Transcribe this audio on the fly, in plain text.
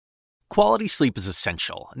Quality sleep is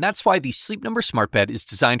essential, and that's why the Sleep Number Smart Bed is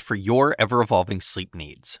designed for your ever-evolving sleep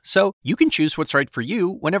needs. So you can choose what's right for you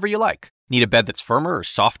whenever you like. Need a bed that's firmer or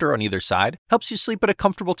softer on either side? Helps you sleep at a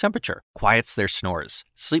comfortable temperature, quiets their snores.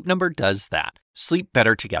 Sleep Number does that. Sleep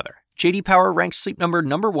better together. J.D. Power ranks Sleep Number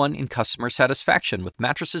 #1 in customer satisfaction with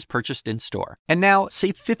mattresses purchased in-store. And now,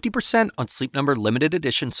 save 50% on Sleep Number limited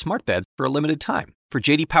edition smart beds for a limited time. For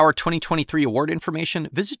J.D. Power 2023 award information,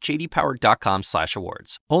 visit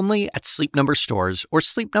jdpower.com/awards. Only at Sleep Number stores or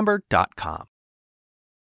sleepnumber.com.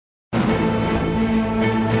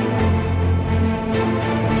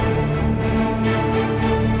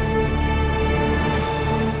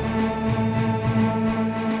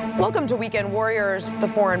 Welcome to Weekend Warriors, the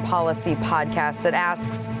foreign policy podcast that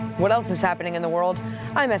asks, what else is happening in the world?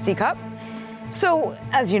 I'm S.E. Cupp. So,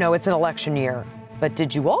 as you know, it's an election year. But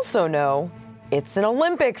did you also know it's an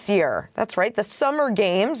Olympics year? That's right. The Summer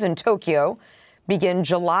Games in Tokyo begin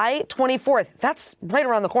July 24th. That's right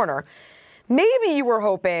around the corner. Maybe you were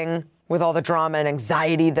hoping, with all the drama and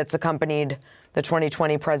anxiety that's accompanied the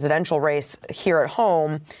 2020 presidential race here at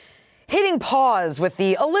home, hitting pause with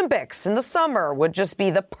the Olympics in the summer would just be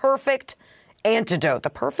the perfect antidote, the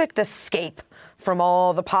perfect escape from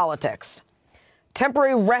all the politics.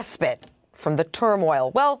 Temporary respite from the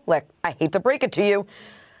turmoil. Well, look, I hate to break it to you.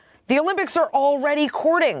 The Olympics are already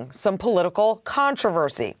courting some political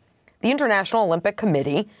controversy. The International Olympic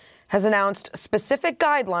Committee has announced specific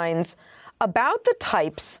guidelines about the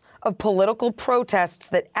types of political protests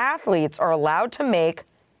that athletes are allowed to make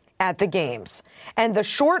at the Games. And the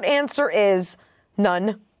short answer is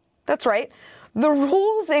none. That's right. The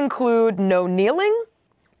rules include no kneeling,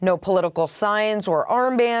 no political signs or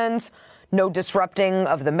armbands, no disrupting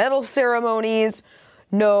of the medal ceremonies,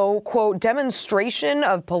 no, quote, demonstration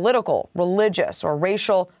of political, religious, or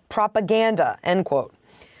racial propaganda, end quote.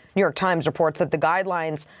 New York Times reports that the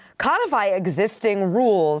guidelines codify existing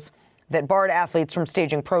rules that barred athletes from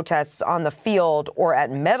staging protests on the field or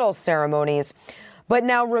at medal ceremonies, but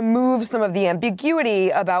now remove some of the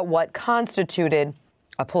ambiguity about what constituted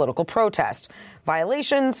a political protest.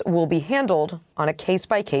 Violations will be handled on a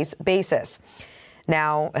case-by-case basis.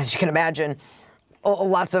 Now, as you can imagine,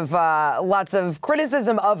 lots of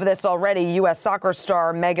criticism of this already. U.S. soccer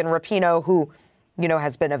star Megan Rapinoe, who, you know,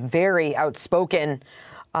 has been a very outspoken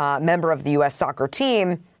member of the U.S. soccer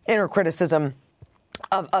team, in her criticism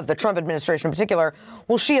of the Trump administration in particular,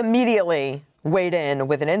 well, she immediately weighed in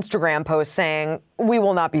with an Instagram post saying, "We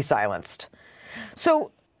will not be silenced."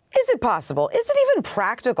 So is it possible, is it even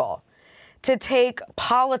practical to take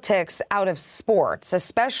politics out of sports,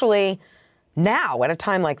 especially now at a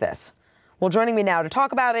time like this? Well, joining me now to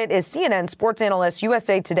talk about it is CNN sports analyst,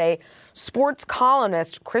 USA Today sports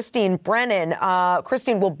columnist Christine Brennan.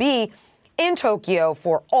 Christine will be in Tokyo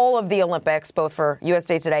for all of the Olympics, both for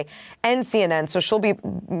USA Today and CNN. So she'll be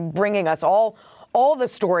bringing us all the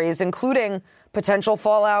stories, including potential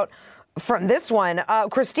fallout from this one.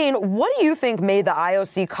 Christine, what do you think made the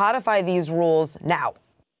IOC codify these rules now?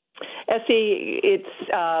 Essie,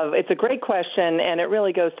 it's a great question, and it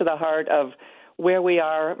really goes to the heart of where we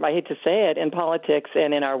are, I hate to say it, in politics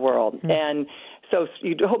and in our world. Mm-hmm. And so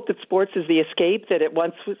you hope that sports is the escape that it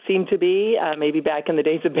once seemed to be, maybe back in the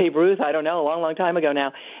days of Babe Ruth, I don't know, a long, long time ago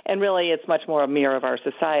now. And really, it's much more a mirror of our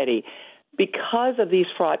society. Because of these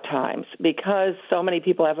fraught times, because so many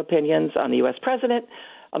people have opinions on the U.S. president,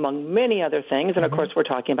 among many other things, and of course we're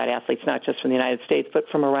talking about athletes not just from the United States, but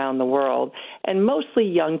from around the world, and mostly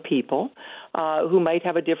young people who might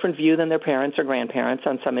have a different view than their parents or grandparents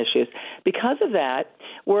on some issues. Because of that,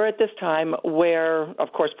 we're at this time where,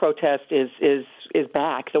 of course, protest is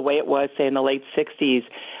back the way it was, say, in the late 60s,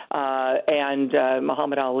 and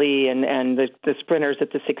Muhammad Ali and the sprinters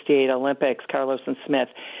at the 68 Olympics, Carlos and Smith.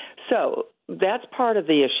 So that's part of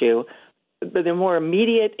the issue. But the more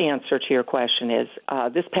immediate answer to your question is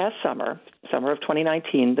this past summer of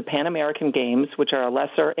 2019, the Pan American Games, which are a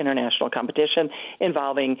lesser international competition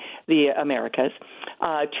involving the Americas,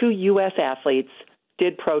 2 U.S. athletes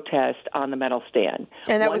did protest on the medal stand.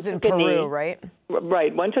 And that was in Peru, right?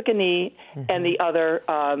 Right. One took a knee, and the other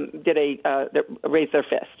raised their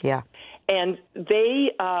fist. Yeah. And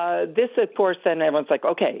this, of course, then everyone's like,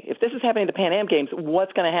 okay, if this is happening at the Pan Am Games,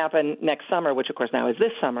 what's going to happen next summer, which, of course, now is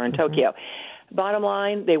this summer in Tokyo? Bottom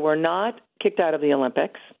line, they were not kicked out of the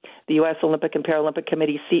Olympics. The U.S. Olympic and Paralympic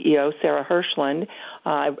Committee CEO, Sarah Hirshland,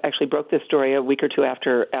 I actually broke this story a week or two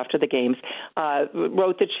after the Games,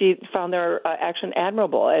 wrote that she found their action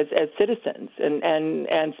admirable as citizens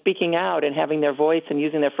and speaking out and having their voice and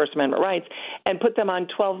using their First Amendment rights, and put them on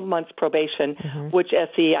 12 months probation, which,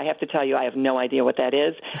 SE, I have to tell you, I have no idea what that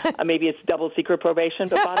is. Maybe it's double secret probation,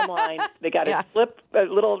 but bottom line, they got a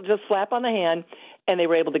little slap on the hand, and they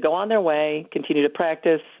were able to go on their way, continue to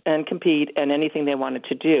practice and compete, and anything they wanted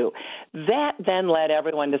to do. That then led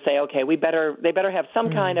everyone to say, okay, they better have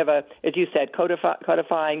some kind of a, as you said,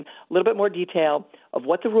 codifying a little bit more detail of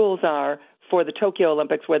what the rules are for the Tokyo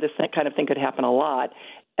Olympics, where this kind of thing could happen a lot.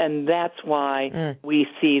 And that's why we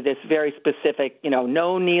see this very specific,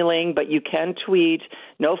 no kneeling, but you can tweet,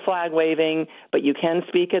 no flag waving, but you can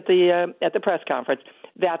speak at the press conference.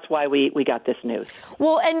 That's why we got this news.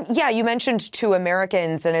 Well, and yeah, you mentioned 2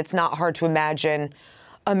 Americans, and it's not hard to imagine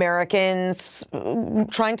Americans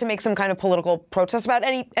trying to make some kind of political protest about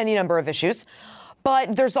any number of issues.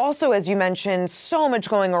 But there's also, as you mentioned, so much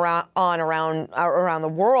going around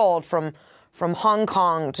the world, from Hong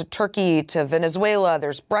Kong to Turkey to Venezuela.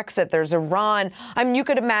 There's Brexit. There's Iran. I mean, you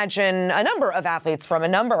could imagine a number of athletes from a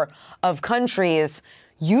number of countries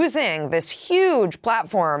using this huge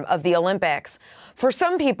platform of the Olympics. For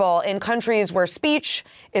some people in countries where speech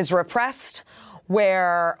is repressed,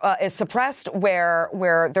 where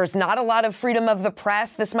there's not a lot of freedom of the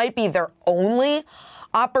press, this might be their only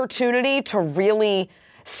opportunity to really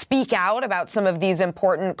speak out about some of these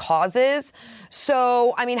important causes.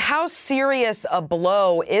 So, I mean, how serious a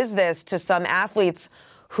blow is this to some athletes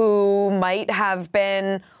who might have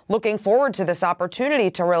been looking forward to this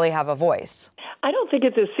opportunity to really have a voice? I don't think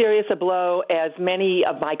it's as serious a blow as many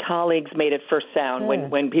of my colleagues made it first sound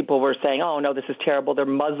when people were saying, oh, no, this is terrible. They're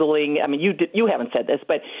muzzling. I mean, you haven't said this,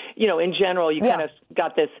 but, in general, you kind of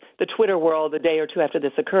got this, the Twitter world a day or two after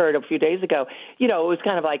this occurred a few days ago, it was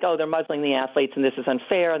kind of like, oh, they're muzzling the athletes and this is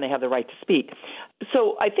unfair and they have the right to speak.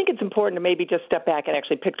 So I think it's important to maybe just step back and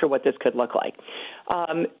actually picture what this could look like.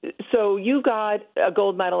 So you got a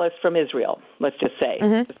gold medalist from Israel, let's just say,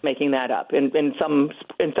 just making that up, in some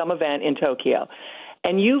event in Tokyo.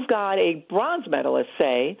 And you've got a bronze medalist,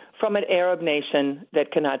 say, from an Arab nation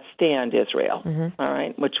that cannot stand Israel, all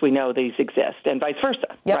right, which we know these exist, and vice versa,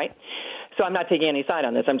 right? So I'm not taking any side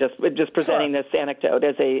on this. I'm just presenting this anecdote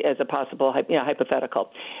as a possible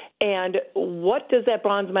hypothetical. And what does that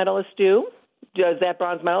bronze medalist do? Does that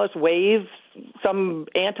bronze medalist wave some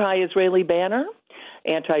anti-Israeli banner,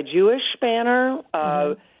 anti-Jewish banner?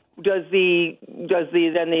 Does the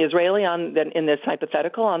Israeli in this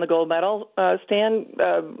hypothetical on the gold medal stand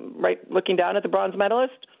right looking down at the bronze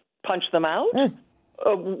medalist, punch them out,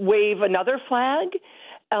 wave another flag?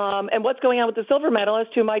 And what's going on with the silver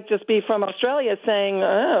medalist, who might just be from Australia, saying,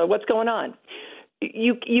 what's going on?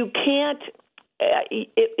 You can't.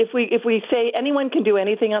 If we say anyone can do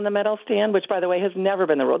anything on the medal stand, which, by the way, has never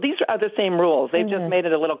been the rule. These are the same rules. They've just made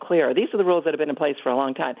it a little clearer. These are the rules that have been in place for a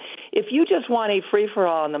long time. If you just want a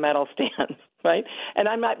free-for-all on the medal stand, right? And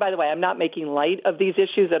I'm not, by the way, I'm not making light of these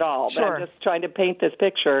issues at all. But I'm just trying to paint this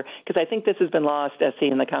picture because I think this has been lost, SC,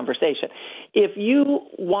 in the conversation. If you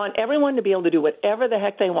want everyone to be able to do whatever the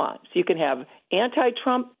heck they want, so you can have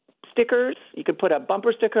anti-Trump stickers. You could put a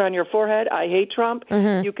bumper sticker on your forehead, I hate Trump.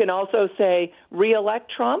 You can also say, re-elect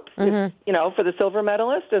Trump, for the silver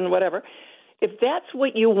medalist and whatever. If that's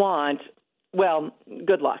what you want, well,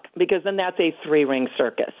 good luck, because then that's a 3-ring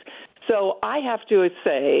circus. So I have to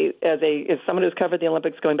say, as someone who's covered the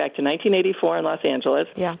Olympics going back to 1984 in Los Angeles,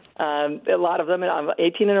 a lot of them,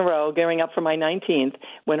 18 in a row, gearing up for my 19th,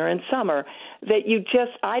 winter and summer, that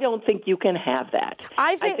I don't think you can have that.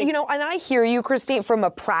 I think and I hear you, Christine, from a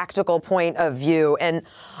practical point of view, and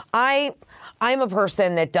I'm a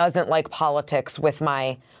person that doesn't like politics with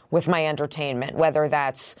my entertainment, whether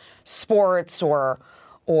that's sports or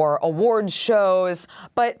awards shows.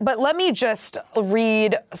 But let me just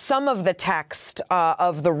read some of the text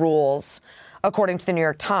of the rules, according to the New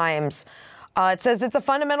York Times. It says it's a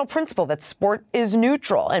fundamental principle that sport is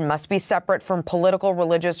neutral and must be separate from political,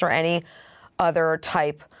 religious, or any other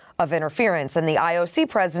type of interference. And the IOC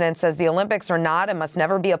president says the Olympics are not and must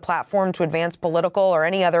never be a platform to advance political or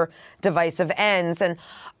any other divisive ends. And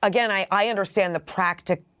again, I understand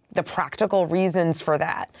the practical reasons for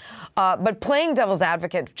that. But playing devil's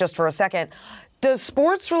advocate just for a second, does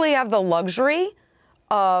sports really have the luxury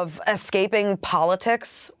of escaping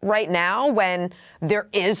politics right now when there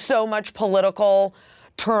is so much political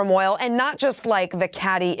turmoil, and not just like the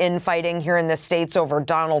catty infighting here in the States over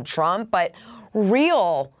Donald Trump, but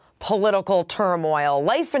real political turmoil,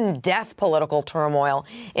 life and death political turmoil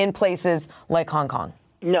in places like Hong Kong?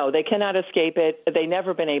 No, they cannot escape it. They've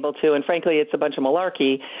never been able to. And frankly, it's a bunch of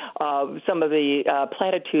malarkey. Some of the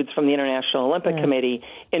platitudes from the International Olympic Committee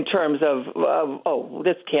in terms of,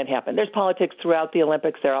 this can't happen. There's politics throughout the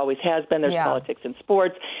Olympics. There always has been. There's politics in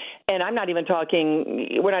sports. And we're not even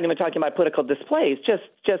talking about political displays, just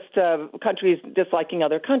countries disliking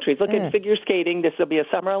other countries. Look at figure skating. This will be a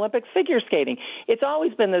Summer Olympics, figure skating. It's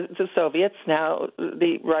always been the Soviets, now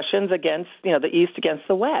the Russians against, the East against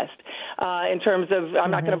the West. In terms of,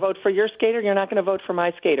 I'm not going to vote for your skater, you're not going to vote for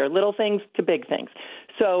my skater. Little things to big things.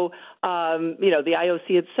 So, the IOC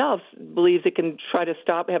itself believes it can try to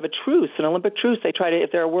have a truce, an Olympic truce. They try to,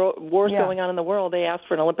 if there are wars going on in the world, they ask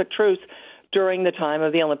for an Olympic truce during the time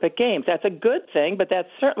of the Olympic Games. That's a good thing, but that's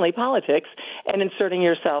certainly politics and inserting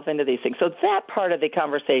yourself into these things. So that part of the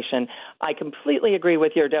conversation, I completely agree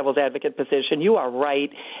with your devil's advocate position. You are right,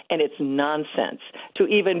 and it's nonsense to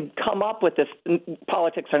even come up with this.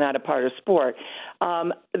 Politics are not a part of sport.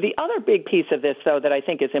 The other big piece of this, though, that I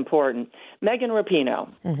think is important, Megan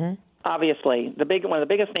Rapinoe. Obviously, one of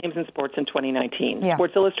the biggest names in sports in 2019.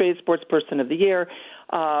 Sports Illustrated Sports Person of the Year,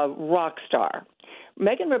 rock star.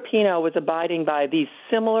 Megan Rapinoe was abiding by these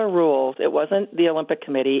similar rules. It wasn't the Olympic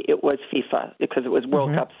Committee. It was FIFA, because it was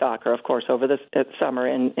World Cup soccer, of course, over this summer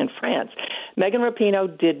in France. Megan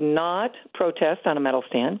Rapinoe did not protest on a medal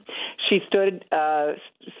stand. She stood,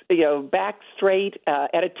 back straight,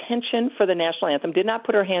 at attention for the national anthem, did not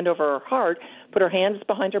put her hand over her heart, put her hands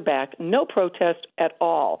behind her back, no protest at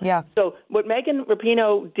all. So what Megan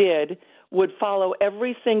Rapinoe did would follow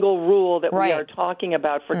every single rule that we are talking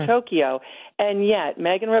about for Tokyo. And yet,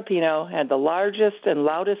 Megan Rapinoe had the largest and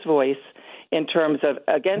loudest voice in terms of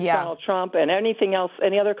against Donald Trump and anything else,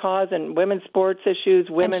 any other cause, and women's sports issues,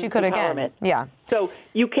 women's empowerment. So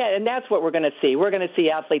you can, and that's what we're going to see. We're going to see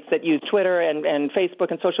athletes that use Twitter and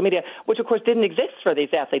Facebook and social media, which, of course, didn't exist for these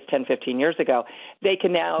athletes 10, 15 years ago. They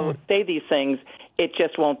can now say these things. It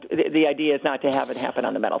just won't. The idea is not to have it happen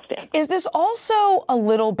on the medal stand. Is this also a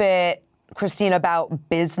little bit, Christine, about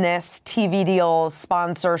business, TV deals,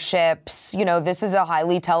 sponsorships? This is a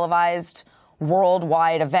highly televised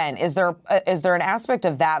worldwide event. Is there an aspect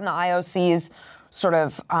of that in the IOC's sort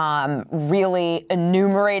of really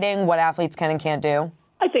enumerating what athletes can and can't do?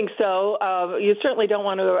 I think so. You certainly don't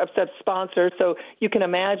want to upset sponsors. So you can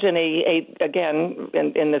imagine again,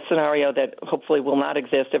 in the scenario that hopefully will not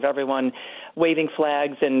exist, of everyone waving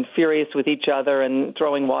flags and furious with each other and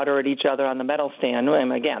throwing water at each other on the medal stand.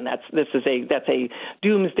 And again, that's a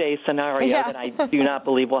doomsday scenario that I do not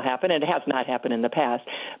believe will happen. And it has not happened in the past.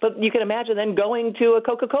 But you can imagine then going to a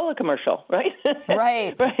Coca-Cola commercial, right?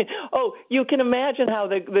 Right. Right. Oh, you can imagine how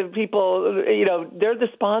the people, they're the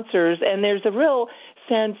sponsors, and there's a real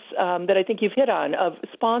sense that I think you've hit on of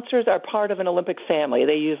sponsors are part of an Olympic family.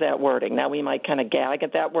 They use that wording. Now we might kind of gag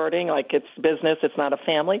at that wording, like it's business, it's not a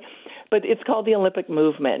family, but it's called the Olympic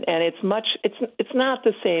movement, and it's not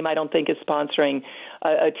the same, I don't think, as sponsoring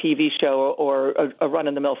a TV show or a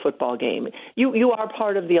run-of-the-mill football game. You are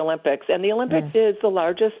part of the Olympics, and the Olympics is the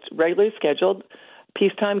largest regularly scheduled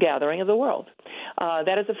peacetime gathering of the world.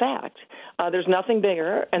 That is a fact. There's nothing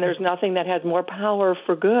bigger, and there's nothing that has more power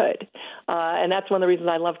for good. And that's one of the reasons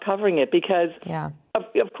I love covering it, because,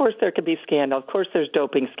 of course, there could be scandal. Of course, there's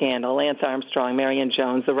doping scandal, Lance Armstrong, Marion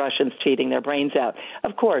Jones, the Russians cheating their brains out.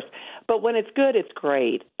 Of course. But when it's good, it's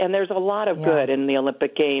great. And there's a lot of good in the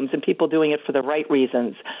Olympic Games and people doing it for the right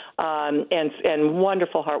reasons, and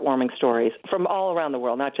wonderful, heartwarming stories from all around the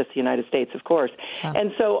world, not just the United States, of course.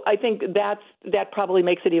 And so I think that probably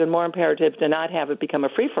makes it even more imperative to not have it become a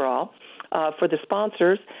free-for-all for the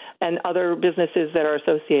sponsors and other businesses that are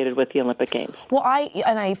associated with the Olympic Games. Well,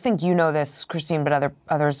 I think you know this, Christine, but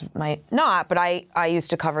others might not. But I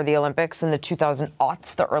used to cover the Olympics in the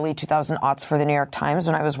 2000s, the early 2000s for the New York Times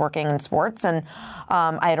when I was working in sports. And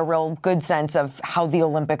I had a real good sense of how the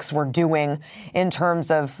Olympics were doing in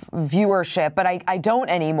terms of viewership. But I don't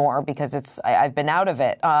anymore because I've been out of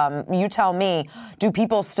it. You tell me, do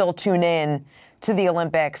people still tune in to the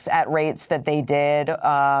Olympics at rates that they did,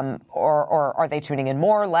 or are they tuning in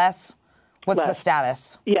more, less? What's the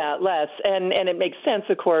status? Yeah, less. And it makes sense,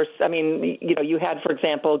 of course. I mean, you had, for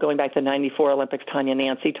example, going back to the 94 Olympics, Tanya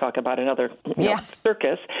Nancy talk about another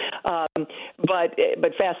circus.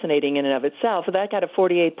 But fascinating in and of itself. So that got a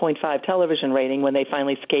 48.5 television rating when they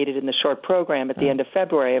finally skated in the short program at the end of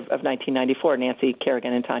February of 1994. Nancy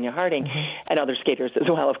Kerrigan and Tanya Harding and other skaters as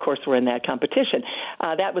well, of course, were in that competition.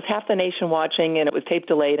 That was half the nation watching, and it was tape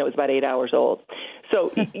delayed, and it was about 8 hours old.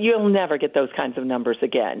 So you'll never get those kinds of numbers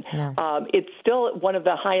again. No. It's still one of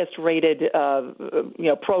the highest rated,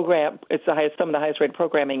 program. It's some of the highest rated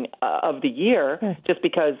programming of the year, just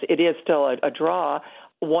because it is still a draw.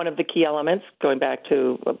 One of the key elements, going back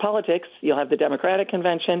to politics, you'll have the Democratic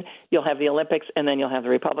convention, you'll have the Olympics, and then you'll have the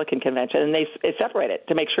Republican convention. And they separate it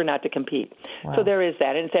to make sure not to compete. Wow. So there is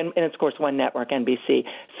that. And it's, of course, one network, NBC.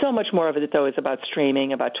 So much more of it, though, is about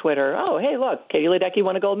streaming, about Twitter. Oh, hey, look, Katie Ledecky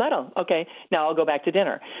won a gold medal. Okay, now I'll go back to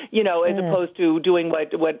dinner. As opposed to doing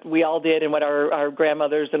what we all did and what our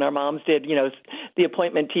grandmothers and our moms did, the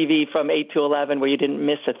appointment TV from 8 to 11 where you didn't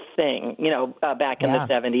miss a thing, back in the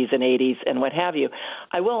 70s and 80s and what have you.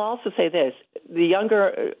 I will also say this, the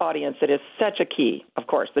younger audience that is such a key, of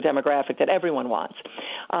course, the demographic that everyone wants.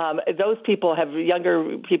 Those people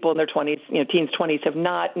younger people in their 20s, teens, 20s, have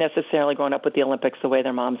not necessarily grown up with the Olympics the way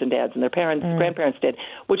their moms and dads and their grandparents did,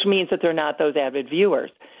 which means that they're not those avid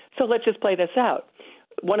viewers. So let's just play this out.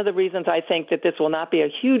 One of the reasons I think that this will not be a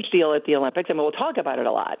huge deal at the Olympics, and we'll talk about it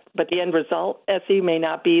a lot, but the end result, Essie, may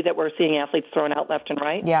not be that we're seeing athletes thrown out left and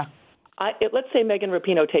right. Yeah. Let's say Megan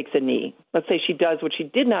Rapinoe takes a knee. Let's say she does what she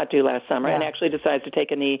did not do last summer and actually decides to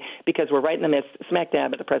take a knee because we're right in the midst, smack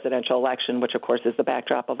dab at the presidential election, which, of course, is the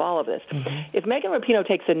backdrop of all of this. Mm-hmm. If Megan Rapinoe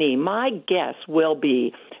takes a knee, my guess will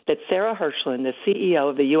be that Sarah Hirschland, the CEO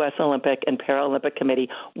of the U.S. Olympic and Paralympic Committee,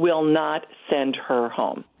 will not send her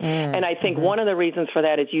home. And I think one of the reasons for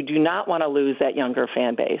that is you do not want to lose that younger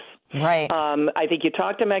fan base. Right. I think you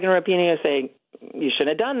talk to Megan Rapinoe and say, you shouldn't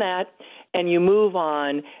have done that. And you move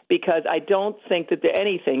on, because I don't think that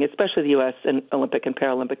anything, especially the U.S. and Olympic and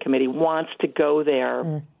Paralympic Committee, wants to go there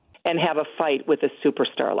and have a fight with a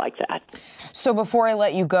superstar like that. So before I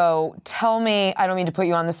let you go, tell me, I don't mean to put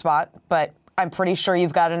you on the spot, but I'm pretty sure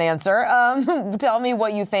you've got an answer. Tell me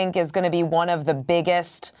what you think is going to be one of the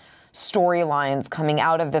biggest storylines coming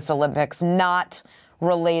out of this Olympics, not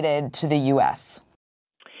related to the U.S.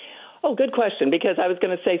 Oh, good question, because I was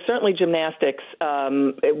going to say certainly gymnastics,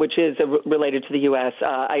 which is related to the U.S.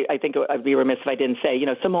 I think I'd be remiss if I didn't say,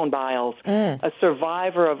 Simone Biles, a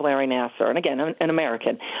survivor of Larry Nassar, and again, an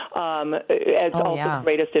American, the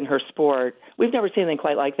greatest in her sport. We've never seen anything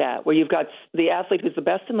quite like that, where you've got the athlete who's the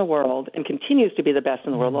best in the world and continues to be the best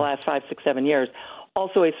in the world the last 5, 6, 7 years,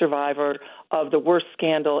 also a survivor of the worst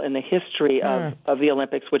scandal in the history of the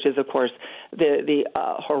Olympics, which is, of course, the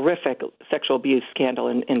horrific sexual abuse scandal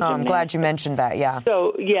in gymnastics. I'm glad you mentioned that,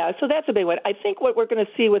 So that's a big one. I think what we're going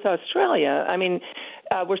to see with Australia,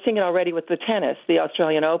 we're seeing it already with the tennis, the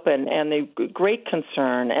Australian Open, and the great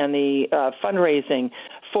concern and the fundraising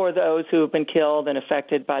for those who have been killed and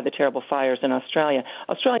affected by the terrible fires in Australia.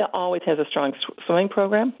 Australia always has a strong swimming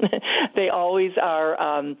program. They always are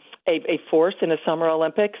a force in the Summer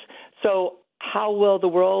Olympics. So how will the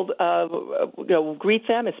world greet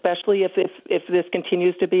them, especially if this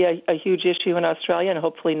continues to be a huge issue in Australia, and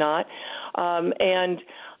hopefully not?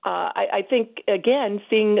 I think, again,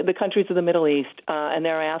 seeing the countries of the Middle East and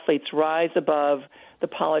their athletes rise above the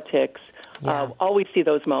politics, always see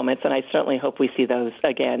those moments, and I certainly hope we see those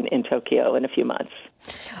again in Tokyo in a few months.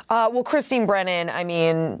 Well, Christine Brennan,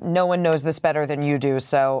 no one knows this better than you do,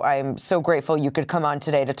 so I'm so grateful you could come on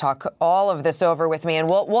today to talk all of this over with me, and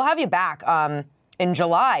we'll have you back in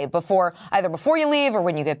July before you leave or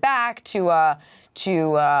when you get back to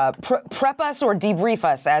prep us or debrief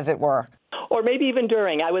us, as it were. Or maybe even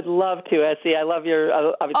during. I would love to, Essie. I love your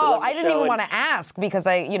obviously. Oh, I didn't even want to ask because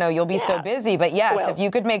you'll be so busy. But yes, if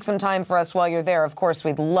you could make some time for us while you're there, of course,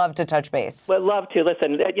 we'd love to touch base. We'd love to.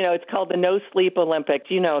 Listen, it's called the No Sleep Olympics.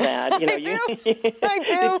 You know that. I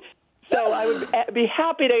do. So I would be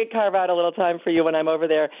happy to carve out a little time for you when I'm over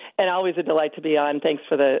there, and always a delight to be on. Thanks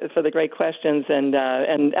for the great questions,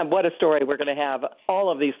 and what a story we're going to have.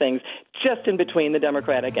 All of these things just in between the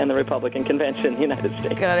Democratic and the Republican convention in the United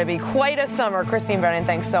States. Going to be quite a summer. Christine Brennan,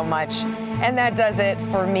 thanks so much. And that does it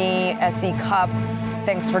for me, Essie Cupp.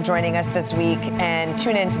 Thanks for joining us this week, and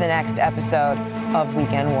tune in to the next episode of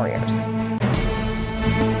Weekend Warriors.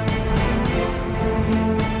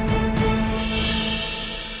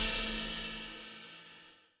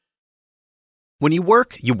 When you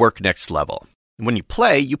work next level. And when you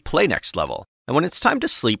play next level. And when it's time to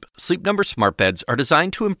sleep, Sleep Number smart beds are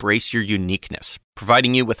designed to embrace your uniqueness,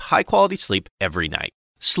 providing you with high-quality sleep every night.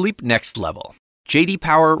 Sleep next level. J.D.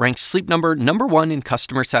 Power ranks Sleep Number #1 in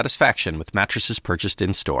customer satisfaction with mattresses purchased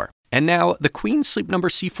in-store. And now, the Queen Sleep Number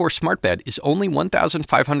C4 Smart Bed is only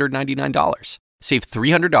 $1,599. Save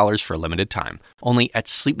 $300 for a limited time, only at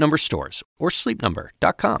Sleep Number stores or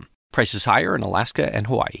sleepnumber.com. Prices higher in Alaska and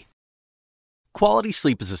Hawaii. Quality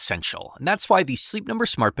sleep is essential, and that's why the Sleep Number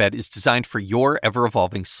Smart Bed is designed for your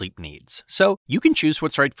ever-evolving sleep needs. So you can choose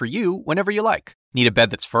what's right for you whenever you like. Need a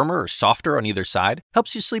bed that's firmer or softer on either side?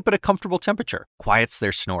 Helps you sleep at a comfortable temperature. Quiets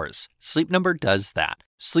their snores. Sleep Number does that.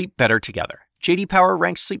 Sleep better together. J.D. Power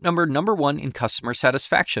ranks Sleep Number #1 in customer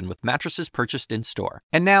satisfaction with mattresses purchased in-store.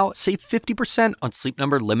 And now, save 50% on Sleep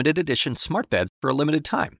Number limited edition smart beds for a limited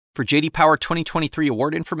time. For J.D. Power 2023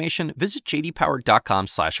 award information, visit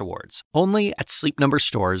jdpower.com/awards. Only at Sleep Number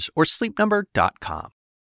stores or sleepnumber.com.